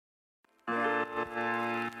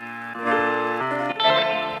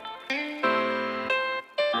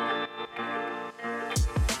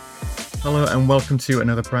Hello and welcome to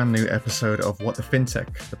another brand new episode of What the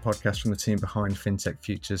FinTech, the podcast from the team behind FinTech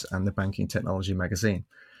Futures and the Banking Technology magazine.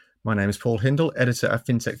 My name is Paul Hindle, editor at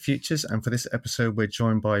FinTech Futures, and for this episode we're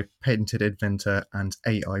joined by patented inventor and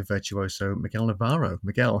AI virtuoso Miguel Navarro.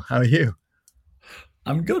 Miguel, how are you?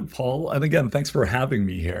 I'm good, Paul. And again, thanks for having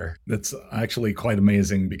me here. That's actually quite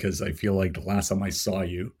amazing because I feel like the last time I saw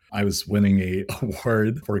you, I was winning a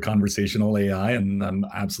award for conversational AI, and I'm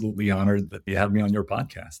absolutely honored that you have me on your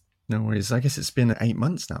podcast. No worries. I guess it's been 8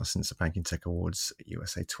 months now since the Banking Tech Awards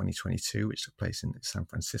USA 2022, which took place in San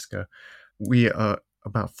Francisco. We are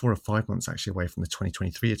about 4 or 5 months actually away from the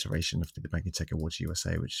 2023 iteration of the Banking Tech Awards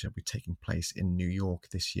USA, which shall be taking place in New York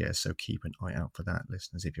this year. So keep an eye out for that,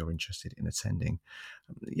 listeners, if you're interested in attending.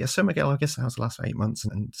 So Miguel, I guess how's the last 8 months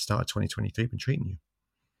and start of 2023 been treating you?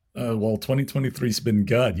 Well, 2023 has been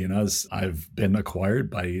good. As I've been acquired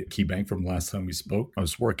by KeyBank from last time we spoke. I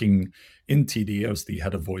was working in TD. I was the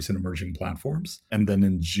head of voice and emerging platforms. And then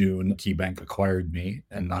in June, KeyBank acquired me,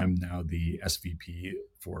 and I'm now the SVP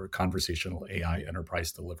for conversational AI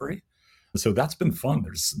enterprise delivery. So that's been fun.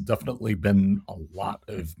 There's definitely been a lot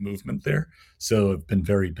of movement there. So I've been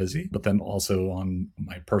very busy, but then also on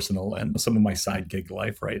my personal and some of my side gig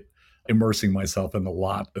life, right? Immersing myself in a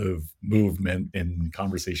lot of movement in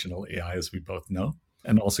conversational AI, as we both know,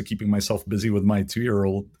 and also keeping myself busy with my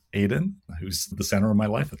 2-year-old Aiden, who's the center of my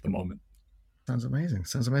life at the moment. Sounds amazing.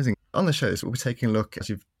 Sounds amazing. On the show, so we'll be taking a look, as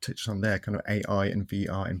you've touched on there, kind of AI and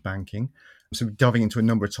VR in banking. So we're diving into a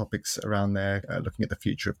number of topics around there, looking at the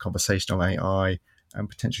future of conversational AI and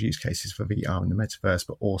potential use cases for VR and the metaverse,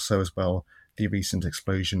 but also as well the recent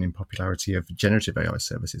explosion in popularity of generative AI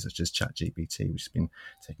services such as ChatGPT, which has been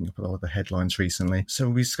taking up a lot of the headlines recently. So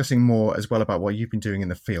we'll be discussing more as well about what you've been doing in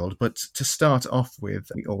the field. But to start off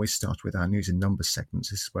with, we always start with our news and numbers segments.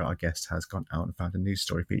 This is where our guest has gone out and found a news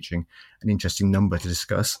story featuring an interesting number to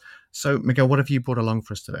discuss. So Miguel, what have you brought along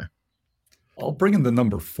for us today? I'll bring in the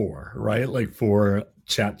number 4, right? Like for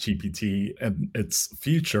ChatGPT and its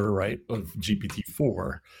future, right, of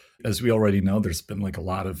GPT-4. As we already know, there's been like a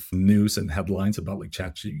lot of news and headlines about like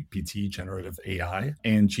ChatGPT, generative AI,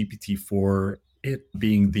 and GPT-4, it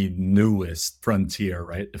being the newest frontier,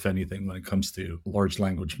 right? If anything, when it comes to large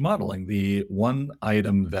language modeling. The one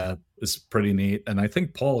item that is pretty neat, and I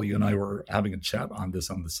think, Paul, you and I were having a chat on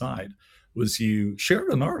this on the side, was you shared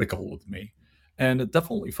an article with me, and it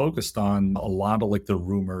definitely focused on a lot of like the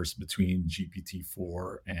rumors between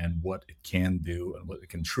GPT-4 and what it can do and what it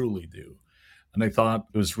can truly do. And I thought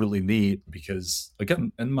it was really neat because,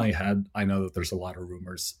 again, in my head, I know that there's a lot of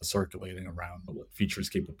rumors circulating around what features,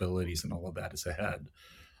 capabilities, and all of that is ahead.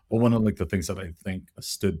 But one of like the things that I think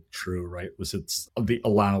stood true, right, was it's the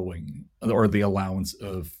allowing or the allowance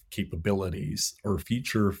of capabilities or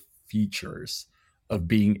features of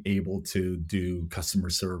being able to do customer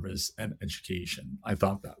service and education. I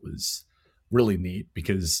thought that was really neat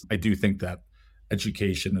because I do think that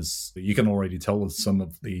education is, you can already tell with some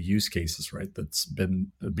of the use cases, right, that's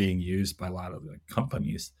been being used by a lot of the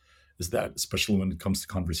companies, is that especially when it comes to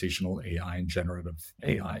conversational AI and generative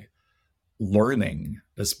AI, learning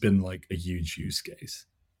has been like a huge use case.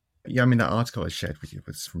 Yeah, I mean, that article I shared with you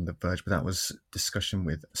was from The Verge, but that was discussion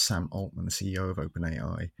with Sam Altman, the CEO of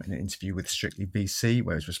OpenAI, in an interview with Strictly VC,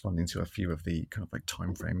 where he was responding to a few of the kind of like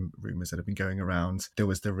timeframe rumors that have been going around. There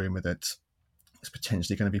was the rumor that it's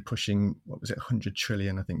potentially going to be pushing, what was it, 100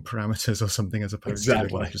 trillion, I think, parameters or something, as opposed to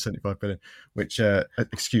 175 billion, which,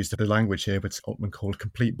 excuse the language here, but Altman called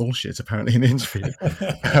complete bullshit, apparently, in the interview.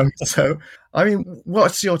 So, I mean,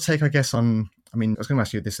 what's your take, I guess, on, I mean, I was going to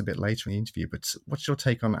ask you this a bit later in the interview, but what's your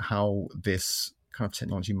take on how this kind of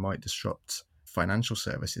technology might disrupt financial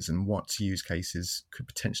services and what use cases could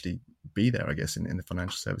potentially be there, I guess, in the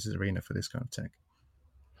financial services arena for this kind of tech?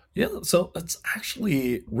 Yeah, so it's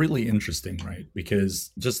actually really interesting, right?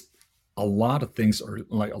 Because just a lot of things are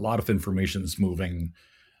like a lot of information is moving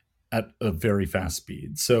at a very fast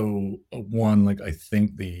speed. So one, like I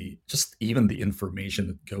think the just even the information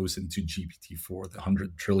that goes into GPT-4, the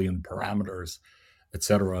 100 trillion parameters,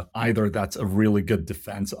 etc. Either that's a really good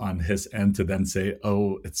defense on his end to then say,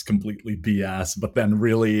 oh, it's completely BS, but then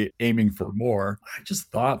really aiming for more. I just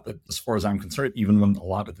thought that, as far as I'm concerned, even when a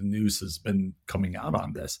lot of the news has been coming out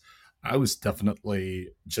on this, I was definitely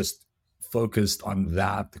just focused on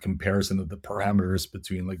that, the comparison of the parameters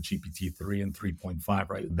between like GPT-3 and 3.5,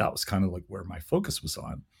 right? That was kind of like where my focus was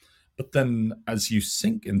on. But then as you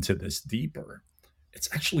sink into this deeper, it's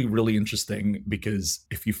actually really interesting because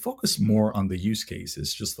if you focus more on the use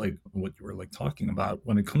cases, just like what you were like talking about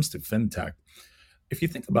when it comes to fintech, if you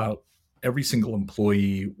think about every single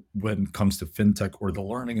employee when it comes to fintech or the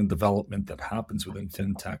learning and development that happens within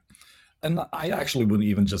fintech, And I actually wouldn't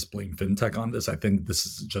even just blame fintech on this. I think this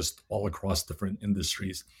is just all across different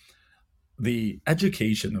industries. The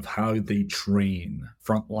education of how they train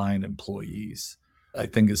frontline employees, I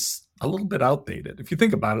think, is a little bit outdated. If you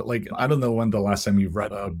think about it, like, I don't know when the last time you've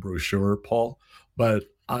read a brochure, Paul, but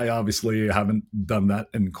I obviously haven't done that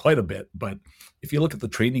in quite a bit. But if you look at the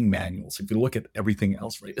training manuals, if you look at everything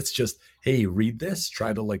else, right, it's just, hey, read this,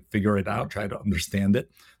 try to like figure it out, try to understand it.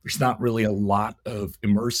 There's not really a lot of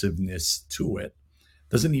immersiveness to it.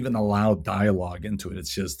 Doesn't even allow dialogue into it.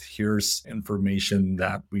 It's just, here's information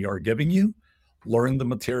that we are giving you, learn the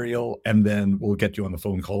material, and then we'll get you on the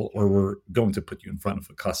phone call, or we're going to put you in front of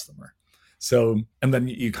a customer. So, and then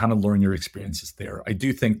you kind of learn your experiences there. I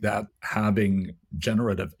do think that having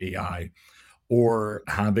generative AI or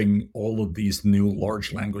having all of these new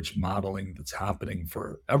large language modeling that's happening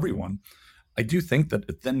for everyone, I do think that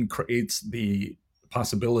it then creates the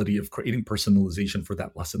possibility of creating personalization for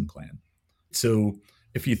that lesson plan. So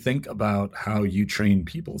if you think about how you train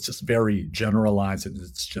people, it's just very generalized, and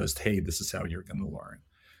it's just, hey, this is how you're going to learn.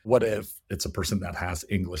 What if it's a person that has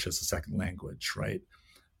English as a second language, right?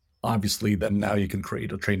 Obviously, then now you can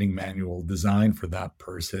create a training manual designed for that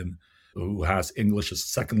person who has English as a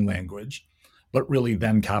second language, but really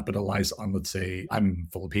then capitalize on, let's say, I'm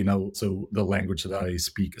Filipino, so the language that I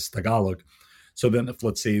speak is Tagalog. So then if,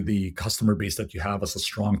 let's say, the customer base that you have is a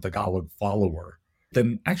strong Tagalog follower,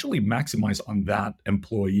 then actually maximize on that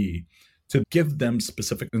employee to give them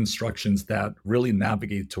specific instructions that really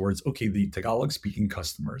navigate towards, okay, the Tagalog speaking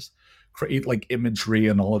customers, create like imagery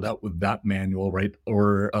and all of that with that manual, right?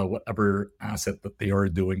 Or whatever asset that they are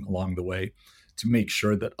doing along the way to make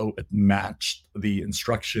sure that, oh, it matched the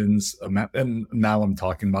instructions. And now I'm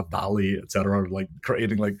talking about DALI, et cetera, like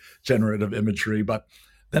creating like generative imagery. But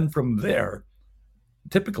then from there,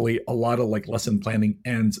 typically a lot of like lesson planning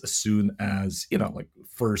ends as soon as, like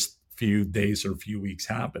first few days or few weeks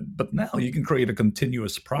happen. But now you can create a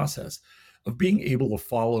continuous process of being able to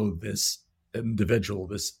follow this individual,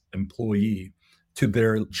 this employee, to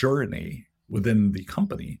their journey within the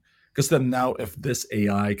company. Because then now if this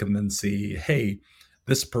AI can then see, hey,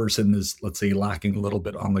 this person is, let's say, lacking a little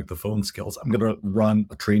bit on like the phone skills, I'm going to run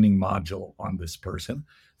a training module on this person.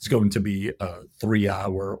 It's going to be a 3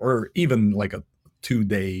 hour or even like a 2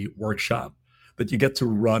 day workshop that you get to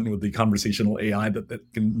run with the conversational AI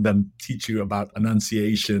that can then teach you about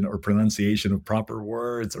enunciation or pronunciation of proper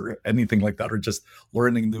words or anything like that, or just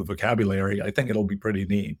learning new vocabulary. I think it'll be pretty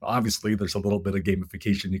neat. Obviously, there's a little bit of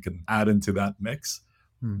gamification you can add into that mix.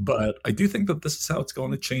 But I do think that this is how it's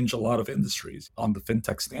going to change a lot of industries. On the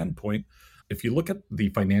fintech standpoint, if you look at the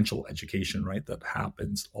financial education, right, that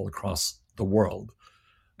happens all across the world,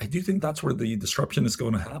 I do think that's where the disruption is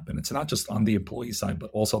going to happen. It's not just on the employee side,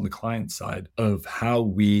 but also on the client side of how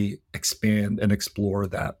we expand and explore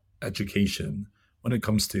that education when it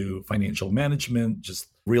comes to financial management, just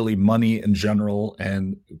really money in general,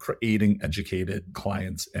 and creating educated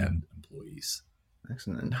clients and employees.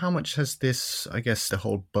 Excellent. And how much has this, I guess, the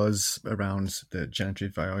whole buzz around the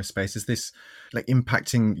generative AI space, is this like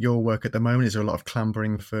impacting your work at the moment? Is there a lot of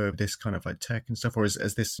clambering for this kind of like tech and stuff, or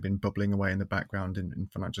has this been bubbling away in the background in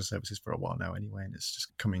financial services for a while now anyway, and it's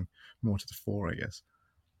just coming more to the fore, I guess?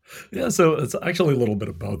 Yeah, so it's actually a little bit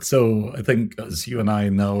of both. So I think, as you and I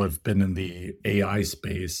know, have been in the AI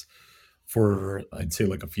space for, I'd say,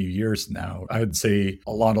 like a few years now. I'd say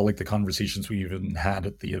a lot of like the conversations we even had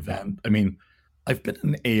at the event. I mean, I've been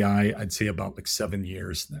in AI, I'd say about like 7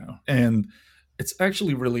 years now. And it's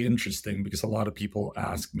actually really interesting because a lot of people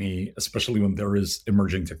ask me, especially when there is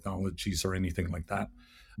emerging technologies or anything like that,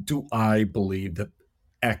 do I believe that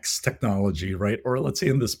X technology, right? Or let's say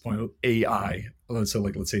in this point, AI. So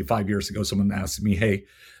like, let's say 5 years ago, someone asked me, hey,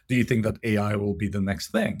 do you think that AI will be the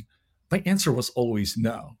next thing? My answer was always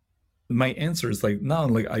no. My answer is like, no,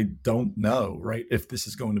 like I don't know, right? If this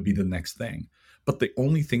is going to be the next thing. But the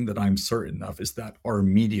only thing that I'm certain of is that our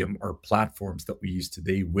medium, our platforms that we use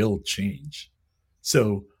today will change.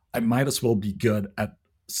 So I might as well be good at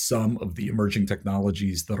some of the emerging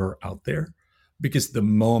technologies that are out there, because the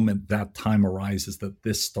moment that time arises that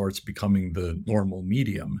this starts becoming the normal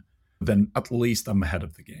medium, then at least I'm ahead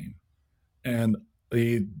of the game. And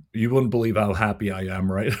you wouldn't believe how happy I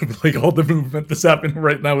am, right? Like all the movement that's happening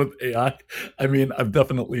right now with AI. I mean, I've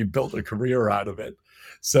definitely built a career out of it.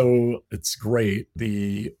 So it's great.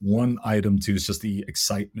 The one item too is just the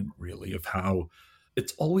excitement, really, of how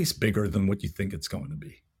it's always bigger than what you think it's going to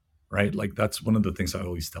be, right? Like that's one of the things I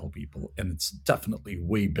always tell people. And it's definitely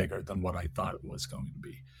way bigger than what I thought it was going to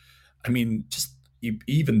be. I mean, just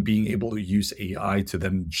even being able to use AI to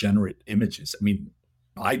then generate images. I mean,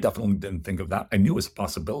 I definitely didn't think of that. I knew it was a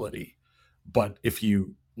possibility. But if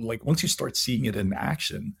you like once you start seeing it in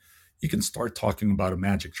action, you can start talking about a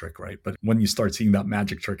magic trick, right? But when you start seeing that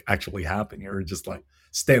magic trick actually happen, you're just like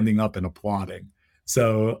standing up and applauding.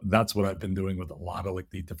 So that's what I've been doing with a lot of like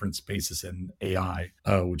the different spaces in AI,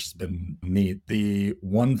 which has been neat. The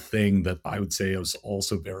one thing that I would say I was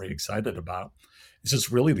also very excited about is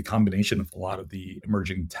just really the combination of a lot of the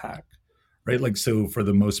emerging tech, right? Like, so for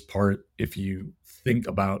the most part, if you think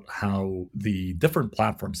about how the different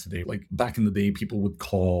platforms today, like back in the day, people would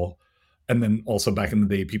call, and then also back in the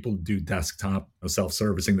day, people would do desktop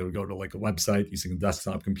self-servicing. They would go to like a website using a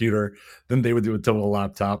desktop computer. Then they would do it to a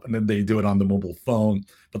laptop, and then they do it on the mobile phone.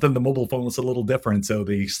 But then the mobile phone was a little different, so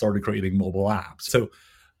they started creating mobile apps. So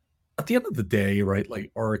at the end of the day, right,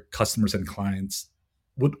 like our customers and clients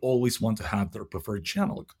would always want to have their preferred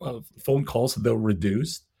channel. Phone calls, they were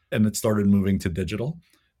reduced and it started moving to digital.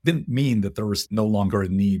 Didn't mean that there was no longer a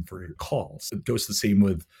need for your calls. It goes the same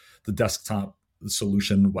with the desktop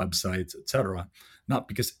solution, websites, etc. Not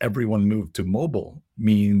because everyone moved to mobile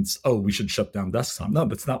means, oh, we should shut down desktop. No,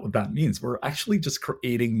 that's not what that means. We're actually just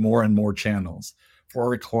creating more and more channels for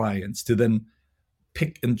our clients to then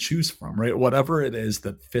pick and choose from, right? Whatever it is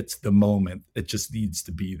that fits the moment, it just needs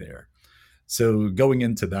to be there. So going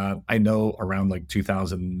into that, I know around like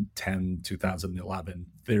 2010, 2011,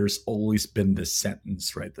 there's always been this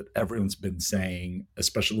sentence, right, that everyone's been saying,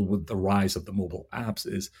 especially with the rise of the mobile apps,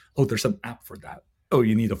 is, oh, there's an app for that. Oh,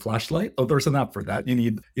 you need a flashlight? Oh, there's an app for that. You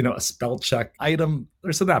need, a spell check item.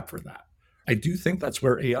 There's an app for that. I do think that's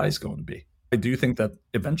where AI is going to be. I do think that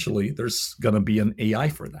eventually there's going to be an AI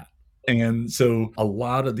for that. And so a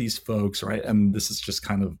lot of these folks, right, and this is just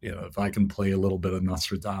kind of, if I can play a little bit of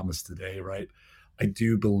Nostradamus today, right, I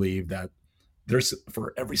do believe that there's,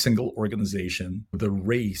 for every single organization, the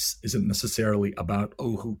race isn't necessarily about,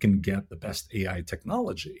 oh, who can get the best AI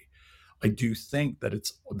technology. I do think that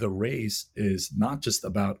the race is not just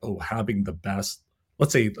about, oh, having the best,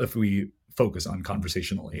 let's say if we focus on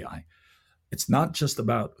conversational AI, it's not just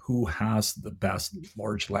about who has the best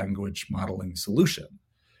large language modeling solution,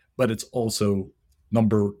 but it's also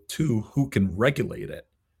number two, who can regulate it?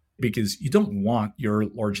 Because you don't want your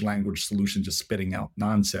large language solution just spitting out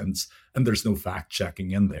nonsense and there's no fact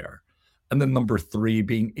checking in there. And then number three,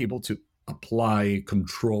 being able to apply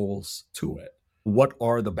controls to it. What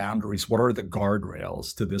are the boundaries? What are the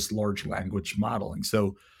guardrails to this large language modeling?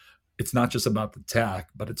 So it's not just about the tech,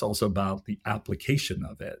 but it's also about the application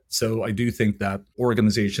of it. So I do think that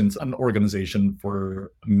an organization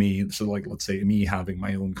for me, so like let's say me having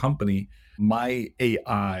my own company, my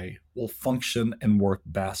AI will function and work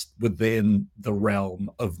best within the realm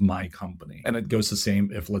of my company. And it goes the same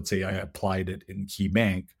if, let's say, I applied it in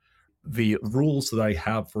KeyBank. The rules that I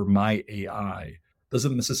have for my AI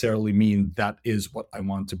doesn't necessarily mean that is what I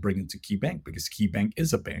want to bring into KeyBank, because KeyBank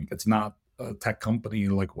is a bank. It's not a tech company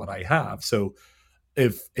like what I have. So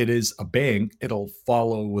if it is a bank, it'll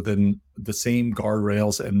follow within the same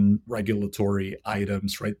guardrails and regulatory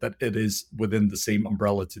items, right? That it is within the same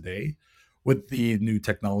umbrella today with the new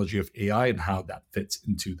technology of AI and how that fits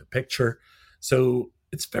into the picture. So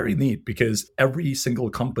it's very neat because every single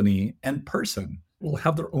company and person will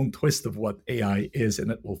have their own twist of what AI is and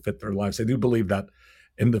it will fit their lives. I do believe that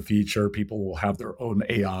in the future, people will have their own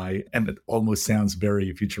AI, and it almost sounds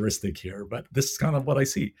very futuristic here, but this is kind of what I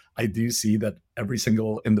see. I do see that every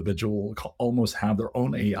single individual will almost have their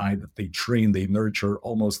own AI that they train, they nurture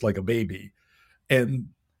almost like a baby, and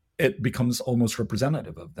it becomes almost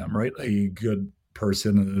representative of them, right? A good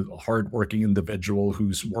person, a hardworking individual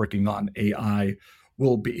who's working on AI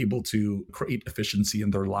will be able to create efficiency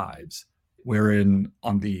in their lives. Wherein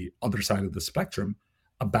on the other side of the spectrum,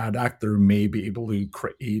 a bad actor may be able to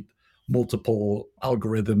create multiple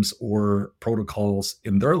algorithms or protocols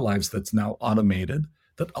in their lives that's now automated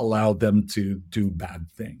that allow them to do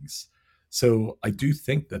bad things. So I do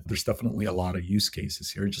think that there's definitely a lot of use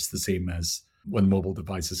cases here, just the same as when mobile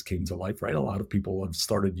devices came to life, right? A lot of people have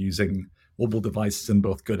started using mobile devices in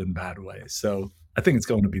both good and bad ways. So I think it's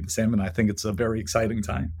going to be the same, and I think it's a very exciting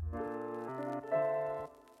time.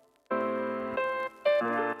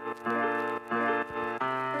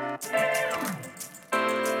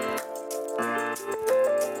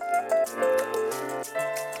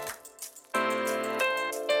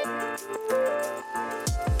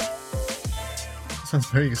 Sounds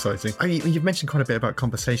very exciting. You've mentioned quite a bit about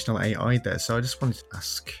conversational AI there, so I just wanted to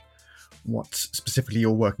ask what specifically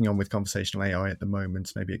you're working on with conversational AI at the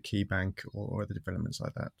moment, maybe at KeyBank or other developments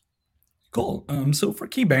like that. Cool. So for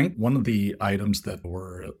KeyBank, one of the items that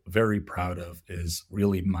we're very proud of is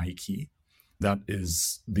really MyKey. That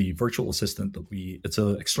is the virtual assistant it's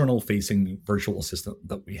an external facing virtual assistant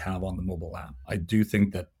that we have on the mobile app. I do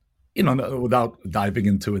think that without diving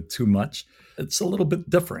into it too much, it's a little bit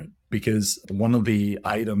different because one of the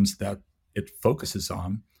items that it focuses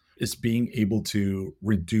on is being able to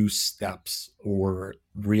reduce steps or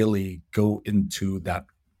really go into that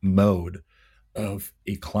mode of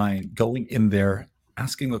a client going in there,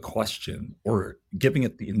 asking a question or giving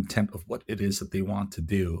it the intent of what it is that they want to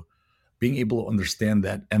do, being able to understand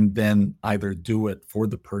that, and then either do it for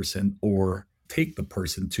the person or take the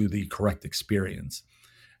person to the correct experience.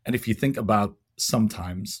 And if you think about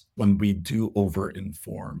sometimes when we do over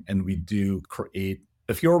inform and we do create,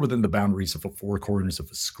 if you're within the boundaries of the four corners of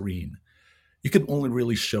a screen, you can only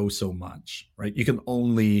really show so much, right? You can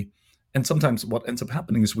only, and sometimes what ends up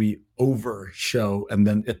happening is we over show and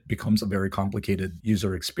then it becomes a very complicated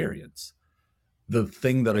user experience. The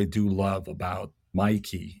thing that I do love about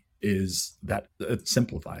MyKey is that it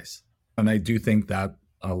simplifies. And I do think that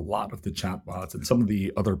a lot of the chatbots and some of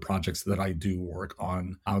the other projects that I do work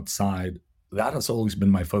on outside, that has always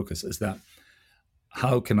been my focus is that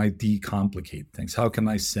how can I decomplicate things? How can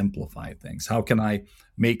I simplify things? How can I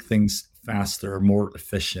make things faster, more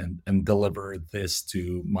efficient, and deliver this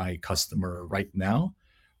to my customer right now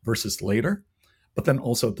versus later? But then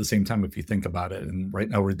also at the same time, if you think about it, and right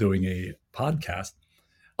now we're doing a podcast,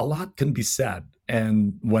 a lot can be said.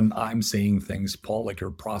 And when I'm saying things, Paul, like you're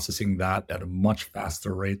processing that at a much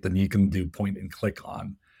faster rate than you can do point and click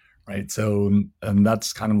on, right? So, and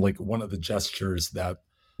that's kind of like one of the gestures that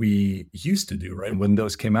we used to do, right? When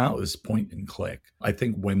those came out, it was point and click. I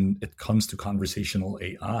think when it comes to conversational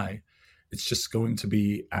AI, it's just going to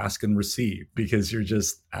be ask and receive because you're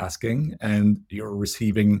just asking and you're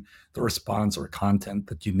receiving the response or content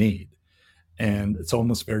that you need. And it's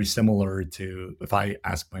almost very similar to if I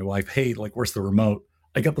ask my wife, hey, like, where's the remote?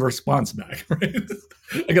 I get the response back, right?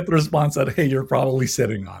 I get the response that, hey, you're probably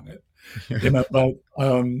sitting on it. But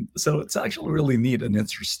so it's actually really neat and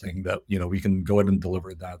interesting that, we can go ahead and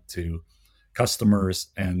deliver that to customers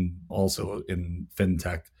and also in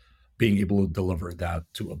fintech, being able to deliver that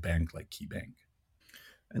to a bank like KeyBank.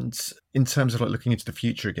 And in terms of like looking into the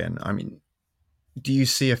future again, I mean, do you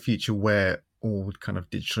see a future where all kind of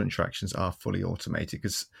digital interactions are fully automated?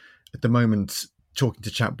 Because at the moment, talking to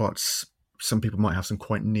chatbots, some people might have some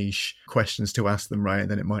quite niche questions to ask them, right? And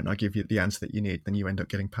then it might not give you the answer that you need. Then you end up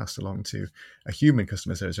getting passed along to a human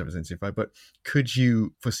customer service representative, right? But could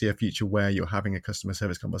you foresee a future where you're having a customer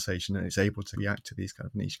service conversation and it's able to react to these kind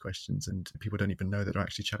of niche questions and people don't even know that they're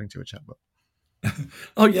actually chatting to a chatbot?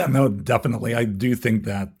 Oh, yeah, no, definitely. I do think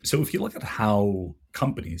that. So if you look at how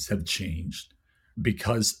companies have changed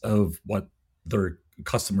because of what their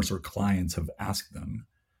customers or clients have asked them,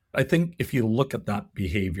 I think if you look at that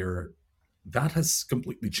behavior, that has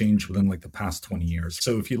completely changed within like the past 20 years.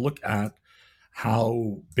 So if you look at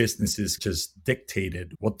how businesses just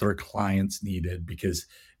dictated what their clients needed because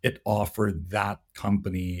it offered that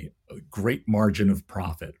company a great margin of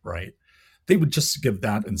profit, right? They would just give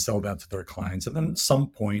that and sell that to their clients. And then at some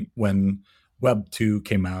point when Web 2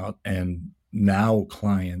 came out and now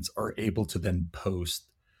clients are able to then post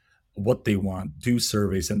what they want, do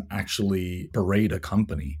surveys, and actually berate a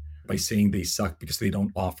company by saying they suck because they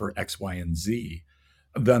don't offer X, Y, and Z,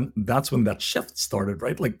 then that's when that shift started,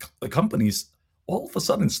 right? Like the companies all of a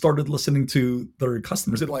sudden started listening to their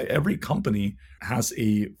customers. Like every company has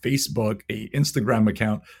a Facebook, a Instagram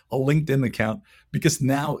account, a LinkedIn account, because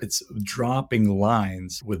now it's dropping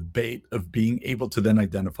lines with bait of being able to then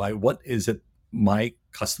identify what is it my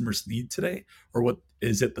customers need today or what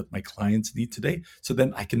is it that my clients need today, so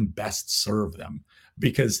then I can best serve them,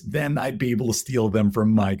 because then I'd be able to steal them from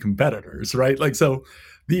my competitors, right? Like, so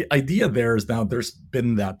the idea there is now there's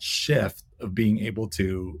been that shift of being able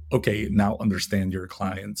to, okay, now understand your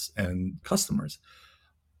clients and customers.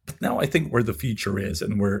 But now I think where the future is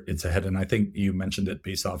and where it's ahead, and I think you mentioned it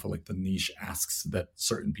based off of like the niche asks that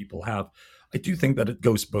certain people have, I do think that it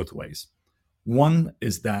goes both ways. One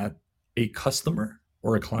is that a customer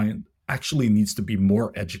or a client actually needs to be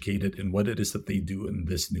more educated in what it is that they do in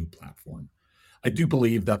this new platform. I do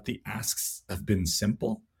believe that the asks have been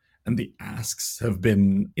simple and the asks have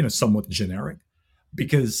been, somewhat generic,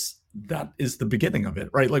 because that is the beginning of it,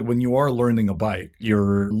 right? Like when you are learning a bike,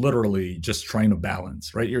 you're literally just trying to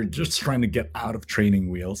balance, right? You're just trying to get out of training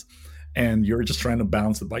wheels and you're just trying to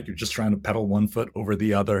balance the bike. You're just trying to pedal one foot over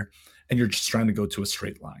the other and you're just trying to go to a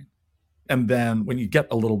straight line. And then when you get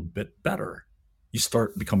a little bit better, you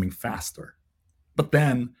start becoming faster. But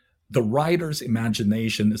then the rider's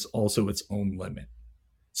imagination is also its own limit.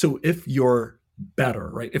 So if you're better,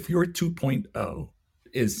 right? If your 2.0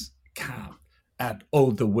 is capped at,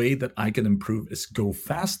 the way that I can improve is go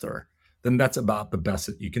faster, then that's about the best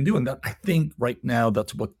that you can do. And that, I think right now,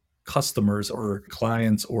 that's what customers or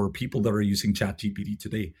clients or people that are using ChatGPT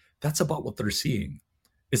today, that's about what they're seeing,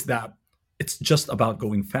 is that it's just about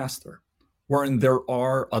going faster. Wherein there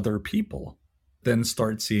are other people then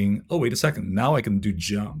start seeing, oh, wait a second, now I can do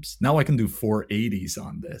jumps. Now I can do 480s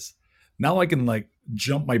on this. Now I can like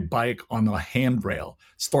jump my bike on a handrail,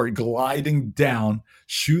 start gliding down,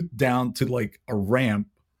 shoot down to like a ramp,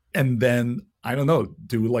 and then I don't know,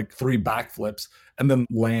 do like 3 backflips and then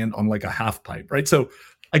land on like a half pipe, right? So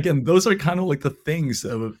again, those are kind of like the things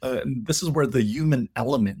of, and this is where the human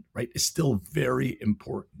element, right, is still very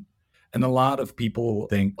important. And a lot of people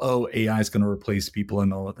think, oh, AI is going to replace people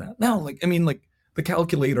and all of that. No, like, I mean, like the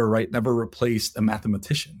calculator, right, never replaced a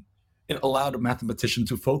mathematician. It allowed a mathematician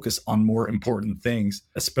to focus on more important things,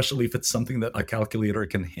 especially if it's something that a calculator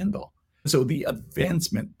can handle. So the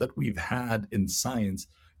advancement that we've had in science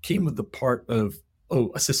came with the part of, oh,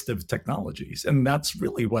 assistive technologies. And that's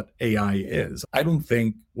really what AI is. I don't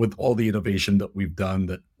think with all the innovation that we've done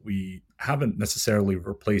that we haven't necessarily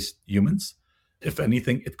replaced humans. If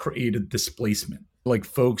anything, it created displacement. Like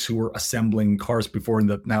folks who were assembling cars before and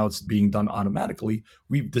that now it's being done automatically,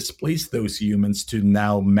 we've displaced those humans to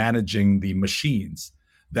now managing the machines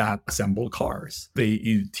that assemble cars.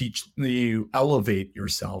 You elevate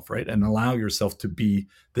yourself, right? And allow yourself to be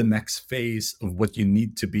the next phase of what you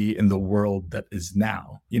need to be in the world that is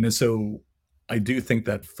now. So I do think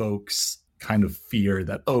that folks kind of fear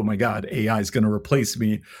that, oh my God, AI is going to replace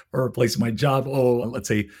me or replace my job. Oh, let's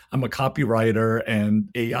say I'm a copywriter and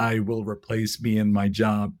AI will replace me in my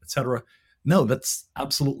job, etc. No, that's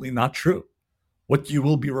absolutely not true. What you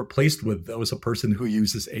will be replaced with, though, is a person who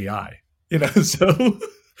uses AI. So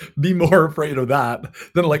be more afraid of that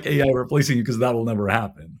than like AI replacing you, because that will never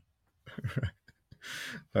happen.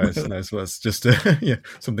 Nice. Well, it's just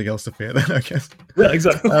something else to fear then, I guess. Yeah,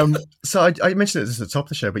 exactly. So I mentioned this at the top of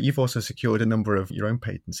the show, but you've also secured a number of your own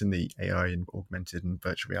patents in the AI and augmented and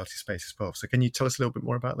virtual reality space as well. So can you tell us a little bit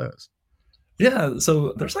more about those? Yeah,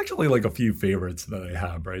 so there's actually like a few favorites that I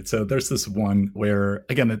have, right? So there's this one where,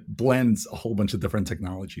 again, it blends a whole bunch of different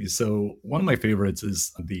technologies. So one of my favorites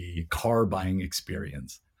is the car buying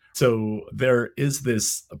experience. So there is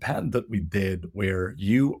this patent that we did where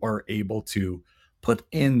you are able to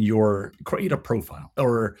create a profile,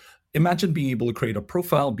 or imagine being able to create a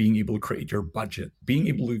profile, being able to create your budget, being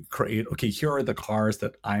able to create, okay, here are the cars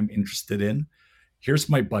that I'm interested in. Here's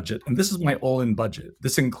my budget. And this is my all in budget.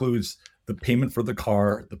 This includes the payment for the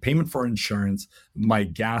car, the payment for insurance, my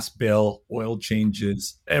gas bill, oil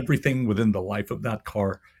changes, everything within the life of that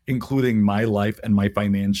car, including my life and my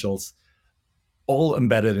financials, all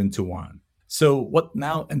embedded into one. So what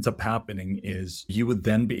now ends up happening is you would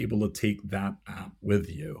then be able to take that app with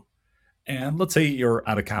you. And let's say you're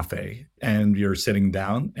at a cafe and you're sitting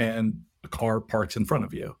down and a car parks in front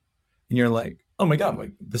of you. And you're like, oh my God,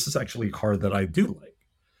 like this is actually a car that I do like.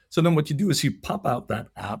 So then what you do is you pop out that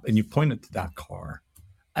app and you point it to that car.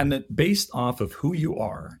 And it, based off of who you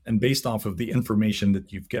are and based off of the information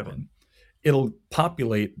that you've given, it'll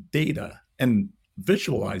populate data and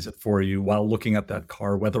visualize it for you while looking at that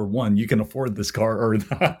car, whether one, you can afford this car or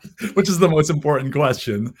not, which is the most important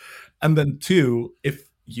question. And then two,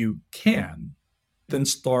 if you can, then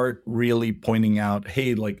start really pointing out,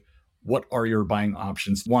 hey, like, what are your buying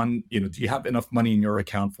options? One, do you have enough money in your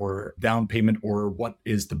account for down payment, or what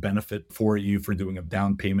is the benefit for you for doing a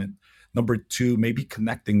down payment? Number two, maybe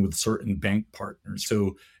connecting with certain bank partners.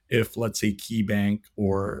 So if, let's say, KeyBank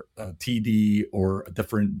or TD or a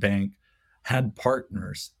different bank had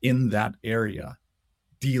partners in that area,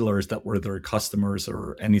 dealers that were their customers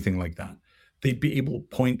or anything like that, they'd be able to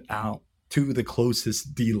point out to the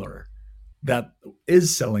closest dealer that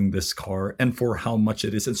is selling this car and for how much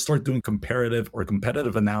it is, and start doing comparative or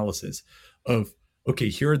competitive analysis of, okay,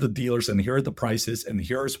 here are the dealers and here are the prices and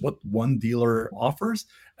here's what one dealer offers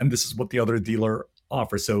and this is what the other dealer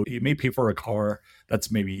offers. So you may pay for a car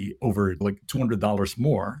that's maybe over like $200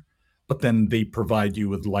 more, but then they provide you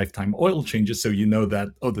with lifetime oil changes, so you know that,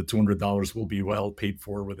 oh, the $200 will be well paid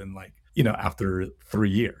for within like, after 3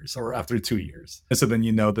 years or after 2 years. And so then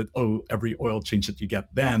you know that, oh, every oil change that you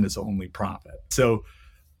get then is only profit. So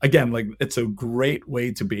again, like it's a great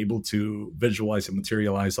way to be able to visualize and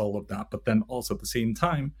materialize all of that. But then also at the same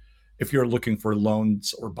time, if you're looking for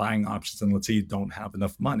loans or buying options, and let's say you don't have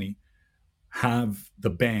enough money, have the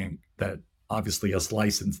bank that obviously has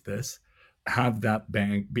licensed this, have that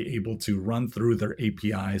bank be able to run through their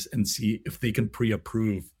APIs and see if they can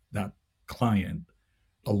pre-approve that client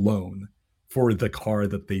a loan for the car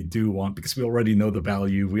that they do want, because we already know the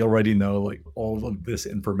value, we already know like all of this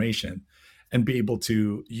information, and be able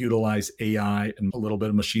to utilize AI and a little bit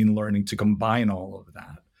of machine learning to combine all of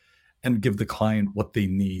that and give the client what they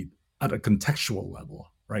need at a contextual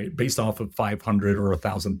level, right? Based off of 500 or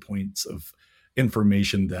 1,000 points of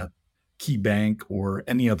information that KeyBank or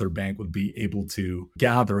any other bank would be able to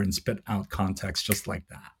gather and spit out context just like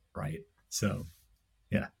that, right? So,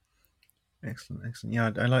 yeah. Excellent, excellent.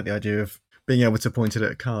 Yeah, I like the idea of being able to point it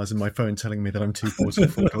at cars and my phone telling me that I'm too poor to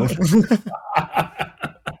afford one.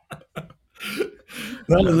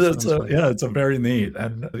 It's a very neat,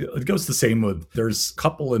 and it goes the same with. There's a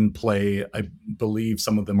couple in play. I believe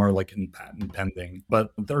some of them are like in patent pending,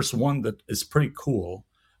 but there's one that is pretty cool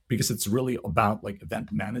because it's really about like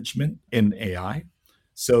event management in AI.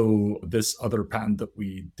 So this other patent that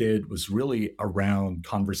we did was really around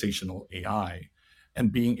conversational AI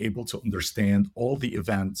and being able to understand all the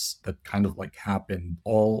events that kind of like happen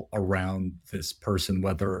all around this person,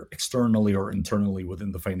 whether externally or internally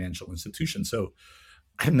within the financial institution. So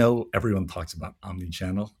I know everyone talks about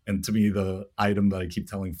omnichannel, and to me, the item that I keep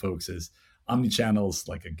telling folks is omnichannel is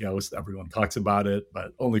like a ghost. Everyone talks about it,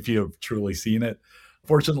 but only few have truly seen it.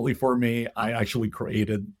 Fortunately for me, I actually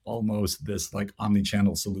created almost this like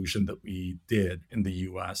omnichannel solution that we did in the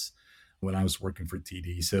US when I was working for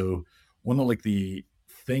TD. So one of like the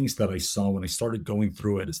things that I saw when I started going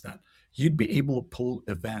through it is that you'd be able to pull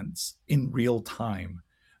events in real time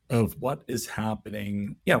of what is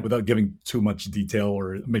happening. Yeah, without giving too much detail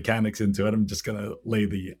or mechanics into it, I'm just going to lay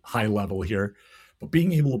the high level here. But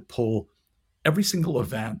being able to pull every single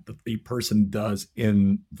event that a person does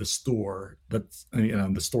in the store, that's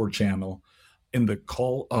the store channel, in the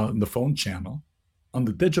in the phone channel, on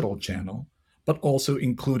the digital channel, but also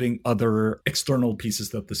including other external pieces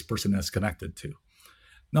that this person has connected to.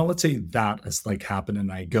 Now, let's say that has like happened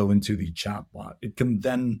and I go into the chatbot. It can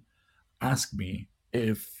then ask me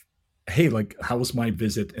if, hey, like, how was my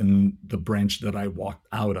visit in the branch that I walked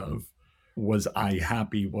out of? Was I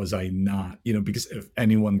happy? Was I not? Because if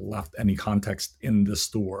anyone left any context in the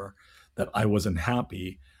store that I wasn't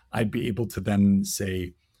happy, I'd be able to then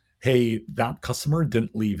say, hey, that customer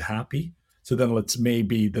didn't leave happy. So then let's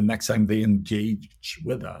maybe the next time they engage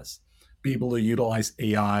with us, be able to utilize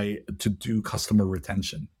AI to do customer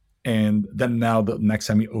retention. And then now the next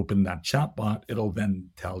time you open that chatbot, it'll then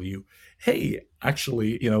tell you, hey,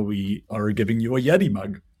 actually, we are giving you a Yeti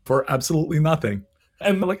mug for absolutely nothing.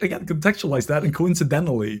 And like, again, contextualize that and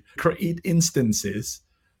coincidentally create instances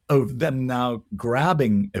of them now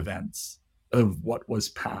grabbing events of what was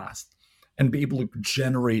past and be able to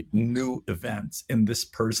generate new events in this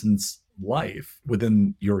person's life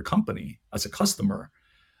within your company as a customer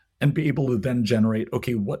and be able to then generate,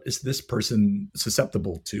 okay, what is this person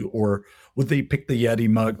susceptible to? Or would they pick the Yeti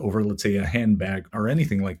mug over, let's say, a handbag or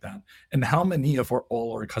anything like that? And how many of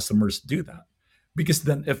all our customers do that? Because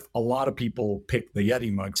then if a lot of people pick the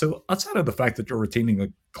Yeti mug, so outside of the fact that you're retaining a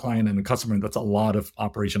client and a customer, that's a lot of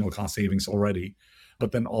operational cost savings already,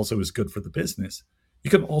 but then also is good for the business.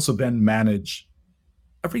 You can also then manage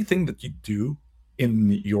everything that you do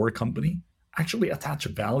in your company, actually attach a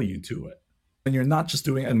value to it. And you're not just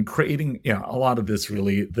doing and creating, a lot of this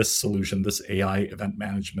really, this solution, this AI event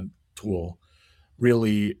management tool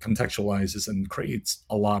really contextualizes and creates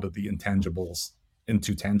a lot of the intangibles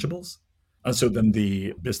into tangibles. So then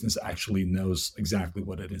the business actually knows exactly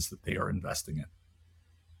what it is that they are investing in.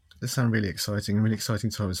 This sounds really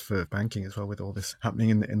exciting times for banking as well, with all this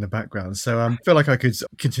happening in the background. So I feel like I could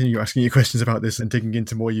continue asking you questions about this and digging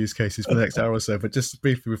into more use cases for the next hour or so. But just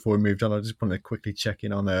briefly before we moved on, I just want to quickly check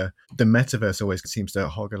in on the metaverse. Always seems to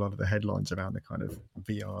hog a lot of the headlines around the kind of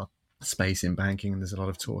VR space in banking, and there's a lot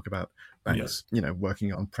of talk about banks,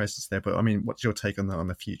 working on presence there. But I mean, what's your take on that, on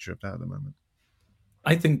the future of that at the moment?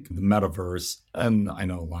 I think the metaverse, and I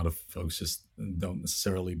know a lot of folks just don't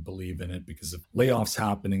necessarily believe in it because of layoffs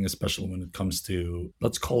happening, especially when it comes to,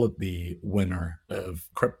 let's call it the winner of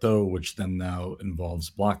crypto, which then now involves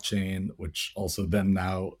blockchain, which also then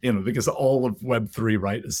now, because all of Web3,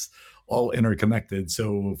 right, is all interconnected.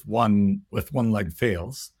 So if one leg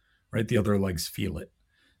fails, right, the other legs feel it.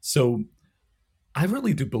 So I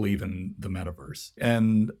really do believe in the metaverse.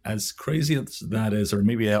 And as crazy as that is, or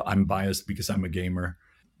maybe I'm biased because I'm a gamer,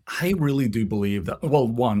 I really do believe that, well,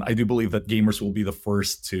 one, I do believe that gamers will be the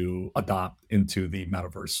first to adopt into the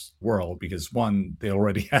metaverse world because one, they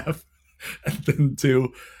already have. And then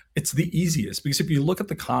two, it's the easiest because if you look at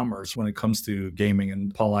the commerce when it comes to gaming,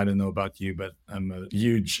 and Paul, I don't know about you, but I'm a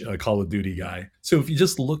huge Call of Duty guy. So if you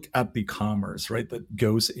just look at the commerce, right, that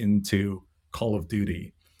goes into Call of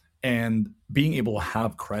Duty, and being able to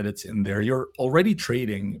have credits in there, you're already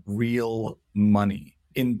trading real money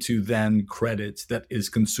into then credits that is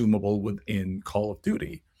consumable within Call of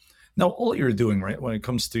Duty. Now, all you're doing, right, when it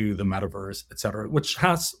comes to the metaverse, et cetera, which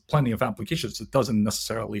has plenty of applications, it doesn't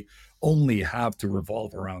necessarily only have to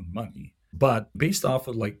revolve around money. But based off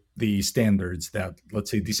of like the standards that, let's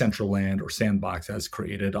say, Decentraland or Sandbox has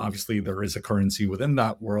created, obviously there is a currency within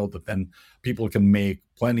that world that then people can make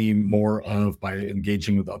plenty more of by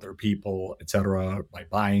engaging with other people, et cetera, by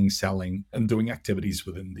buying, selling, and doing activities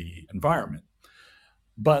within the environment.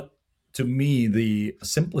 But to me, the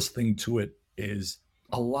simplest thing to it is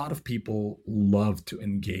a lot of people love to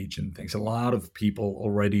engage in things. A lot of people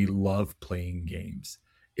already love playing games.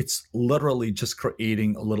 It's literally just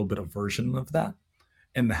creating a little bit of version of that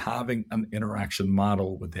and having an interaction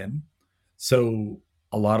model within. So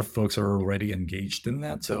a lot of folks are already engaged in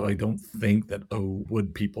that. So I don't think that, oh,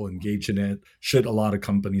 would people engage in it? Should a lot of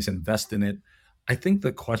companies invest in it? I think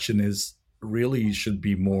the question is really should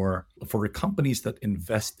be more for companies that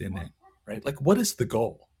invest in it, right? Like, what is the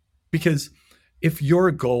goal? Because if your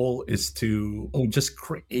goal is to, oh, just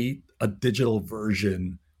create a digital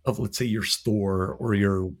version of, let's say, your store or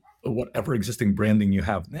your whatever existing branding you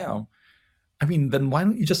have now, I mean, then why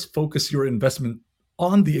don't you just focus your investment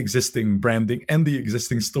on the existing branding and the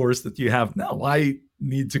existing stores that you have now? Why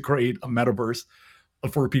need to create a metaverse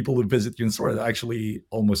for people to visit you in store? That actually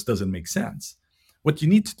almost doesn't make sense. What you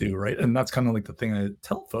need to do, right? And that's kind of like the thing I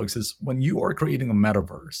tell folks is when you are creating a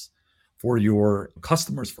metaverse for your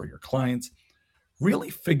customers, for your clients,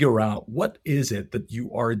 really figure out what is it that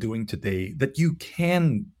you are doing today that you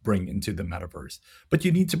can bring into the metaverse. But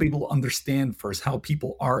you need to be able to understand first how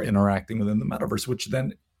people are interacting within the metaverse, which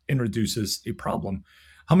then introduces a problem.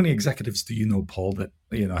 How many executives do you know, Paul, that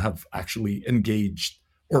have actually engaged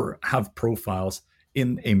or have profiles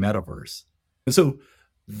in a metaverse? And so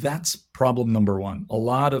that's problem number one. A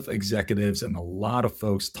lot of executives and a lot of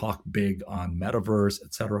folks talk big on metaverse,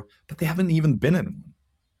 et cetera, but they haven't even been in one.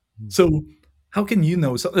 So how can you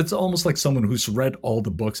know? So it's almost like someone who's read all the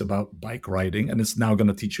books about bike riding and is now going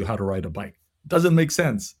to teach you how to ride a bike. Doesn't make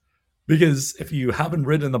sense. Because if you haven't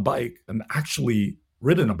ridden a bike and actually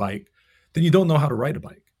ridden a bike, then you don't know how to ride a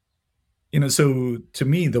bike. So to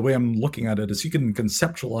me, the way I'm looking at it is you can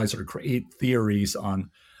conceptualize or create theories on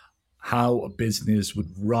how a business would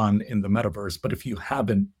run in the metaverse. But if you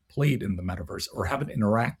haven't played in the metaverse or haven't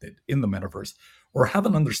interacted in the metaverse or have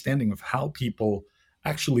an understanding of how people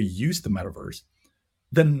actually use the metaverse,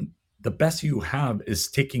 then the best you have is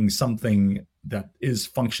taking something that is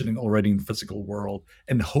functioning already in the physical world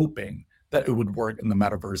and hoping that it would work in the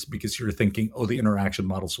metaverse because you're thinking, oh, the interaction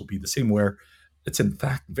models will be the same, where it's in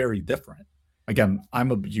fact very different. Again,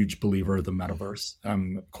 I'm a huge believer of the metaverse.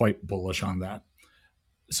 I'm quite bullish on that.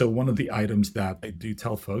 So one of the items that I do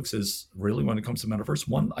tell folks is really when it comes to metaverse,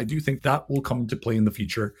 one, I do think that will come into play in the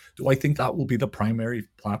future. Do I think that will be the primary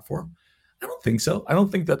platform? I don't think so. I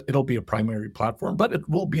don't think that it'll be a primary platform, but it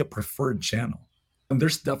will be a preferred channel. And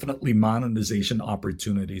there's definitely monetization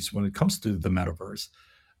opportunities when it comes to the metaverse.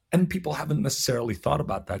 And people haven't necessarily thought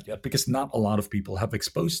about that yet because not a lot of people have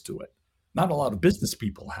exposed to it. Not a lot of business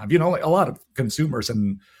people have. Like a lot of consumers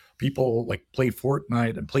and people like play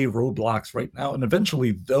Fortnite and play Roblox right now. And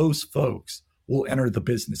eventually those folks will enter the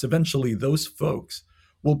business. Eventually those folks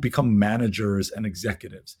will become managers and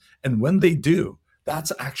executives. And when they do,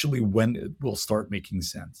 that's actually when it will start making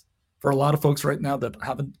sense. For a lot of folks right now that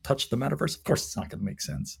haven't touched the metaverse, of course, it's not going to make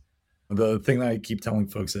sense. The thing that I keep telling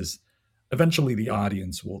folks is eventually the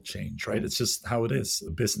audience will change, right? It's just how it is.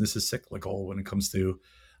 Business is cyclical when it comes to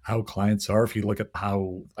how clients are. If you look at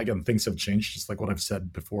how, again, things have changed, just like what I've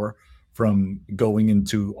said before, from going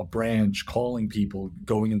into a branch, calling people,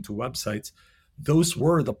 going into websites, those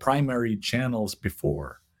were the primary channels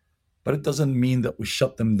before. But it doesn't mean that we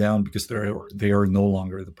shut them down because they are no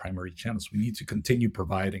longer the primary channels. We need to continue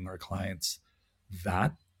providing our clients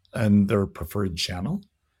that and their preferred channel.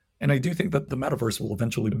 And I do think that the metaverse will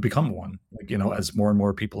eventually become one, as more and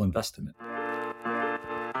more people invest in it.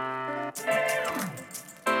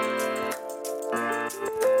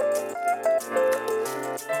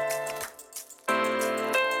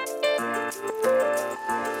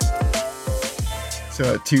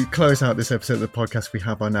 So to close out this episode of the podcast, we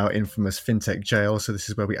have our now infamous FinTech Jail. So this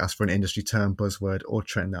is where we ask for an industry term, buzzword, or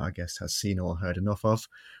trend that our guest has seen or heard enough of.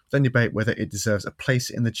 Then debate whether it deserves a place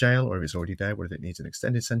in the jail or if it's already there, whether it needs an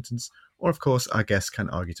extended sentence. Or, of course, our guest can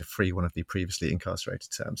argue to free one of the previously incarcerated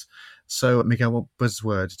terms. So, Miguel, what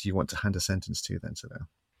buzzword do you want to hand a sentence to then, Savelle?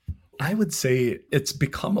 I would say it's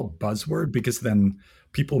become a buzzword because then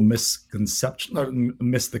people miss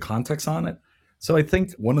the context on it. So I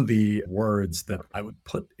think one of the words that I would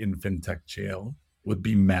put in FinTech Jail would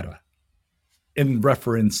be meta. in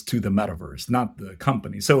reference to the metaverse, not the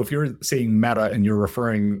company. So if you're saying Meta and you're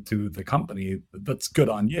referring to the company, that's good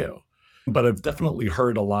on you. But I've definitely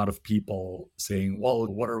heard a lot of people saying, well,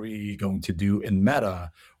 what are we going to do in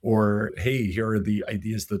Meta? Or, hey, here are the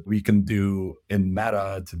ideas that we can do in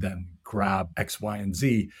Meta to then grab X, Y, and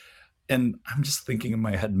Z. And I'm just thinking in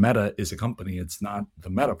my head, Meta is a company. It's not the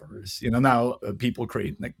metaverse. Now people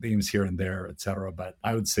create nicknames here and there, et cetera. But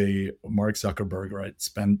I would say Mark Zuckerberg, right,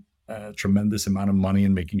 spent a tremendous amount of money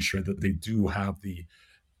in making sure that they do have the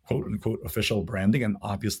quote unquote official branding. And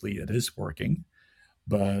obviously it is working.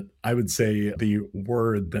 But I would say the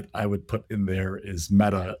word that I would put in there is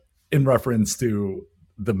Meta in reference to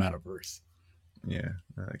the metaverse. Yeah,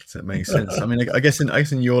 that makes sense. I mean, I guess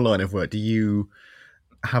in your line of work, do you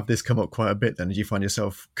have this come up quite a bit then? Do you find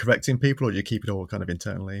yourself correcting people, or do you keep it all kind of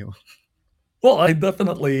internally? Well, I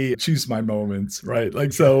definitely choose my moments, right?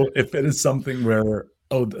 Like, so if it is something where,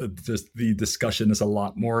 just the discussion is a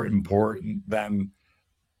lot more important than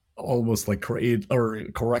almost like create or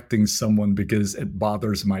correcting someone because it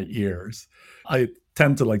bothers my ears, I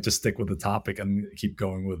tend to like just stick with the topic and keep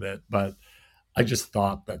going with it. But I just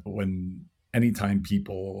thought that anytime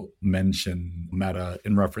people mention Meta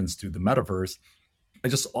in reference to the metaverse, I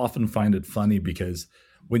just often find it funny because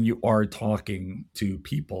when you are talking to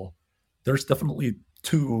people, there's definitely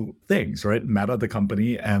two things, right? Meta, the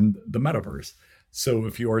company, and the metaverse. So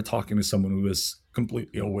if you are talking to someone who is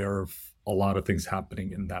completely aware of a lot of things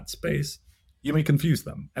happening in that space, you may confuse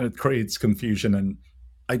them and it creates confusion. And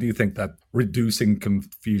I do think that reducing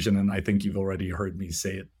confusion, and I think you've already heard me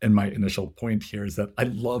say it in my initial point here, is that I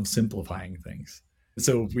love simplifying things.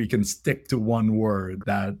 So if we can stick to one word,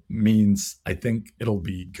 that means I think it'll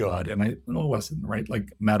be good. And I know, listen, right?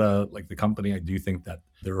 Like Meta, like the company, I do think that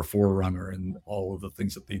they're a forerunner in all of the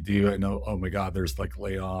things that they do. I know, oh my God, there's like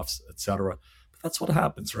layoffs, et cetera. But that's what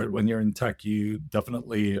happens, right? When you're in tech, you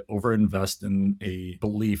definitely overinvest in a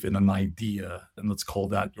belief in an idea, and let's call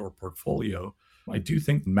that your portfolio. I do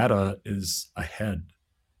think Meta is ahead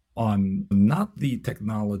on not the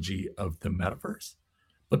technology of the metaverse,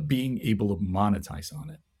 but being able to monetize on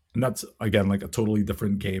it. And that's, again, like a totally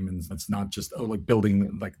different game. And it's not just, like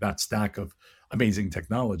building like that stack of amazing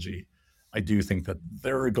technology. I do think that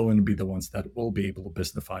they're going to be the ones that will be able to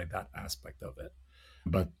businessify that aspect of it.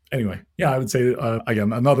 But anyway, yeah, I would say,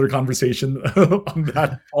 again, another conversation on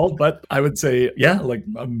that all. But I would say, yeah, like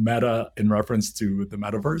a Meta in reference to the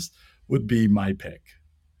metaverse would be my pick.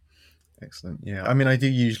 Excellent. Yeah. I mean, I do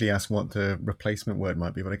usually ask what the replacement word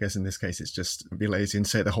might be, but I guess in this case, it's just be lazy and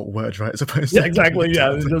say the whole word, right? As opposed Yeah, to exactly.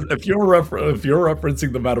 Yeah. If you're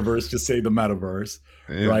referencing the metaverse, just say the metaverse,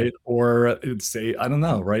 Yeah. right? Or say, I don't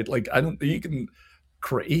know, right? Like, you can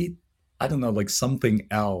create, I don't know, like something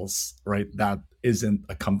else, right? That isn't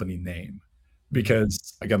a company name.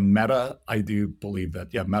 Because again, Meta, I do believe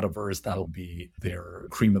that, yeah, metaverse, that'll be their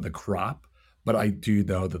cream of the crop. But I do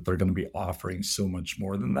know that they're going to be offering so much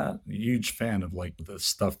more than that. I'm a huge fan of like the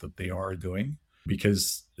stuff that they are doing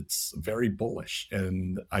because it's very bullish.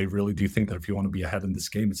 And I really do think that if you want to be ahead in this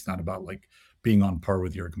game, it's not about like being on par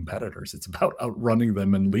with your competitors. It's about outrunning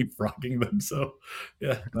them and leapfrogging them. So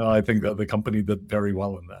yeah, no, I think that the company did very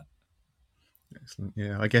well in that. Excellent.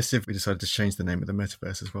 Yeah, I guess if we decided to change the name of the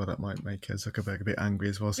metaverse as well, that might make Zuckerberg a bit angry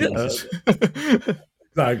as well. So Yeah.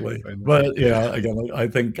 Exactly. But yeah, again, I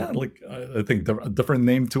think a different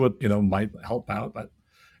name to it, might help out. But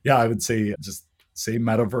yeah, I would say just say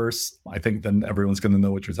metaverse. I think then everyone's going to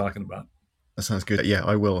know what you're talking about. That sounds good. Yeah,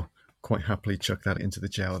 I will quite happily chuck that into the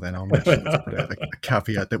jail. Then I'll make sure to put a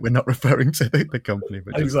caveat that we're not referring to the company,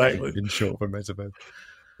 but just exactly in short for metaverse.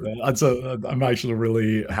 I'm actually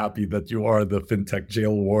really happy that you are the fintech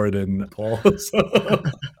jail warden, Paul.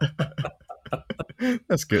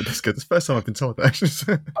 That's good. That's good. It's the first time I've been told that,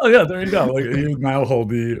 actually. Oh yeah, there you go. Like, you now hold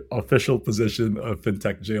the official position of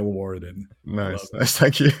fintech jail warden. Nice.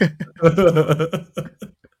 Thank you.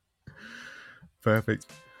 Perfect.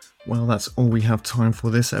 Well, that's all we have time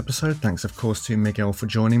for this episode. Thanks, of course, to Miguel for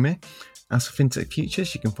joining me. As for FinTech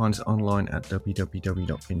Futures, you can find us online at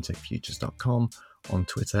www.fintechfutures.com, on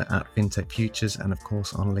Twitter at FinTech Futures, and of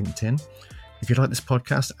course on LinkedIn. If you like this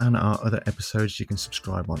podcast and our other episodes, you can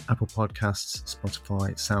subscribe on Apple Podcasts,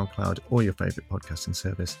 Spotify, SoundCloud, or your favorite podcasting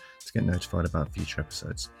service to get notified about future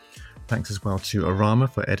episodes. Thanks as well to Arama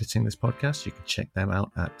for editing this podcast. You can check them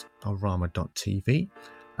out at arama.tv.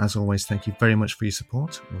 As always, thank you very much for your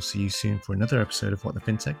support. We'll see you soon for another episode of What the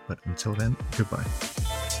FinTech, but until then, goodbye.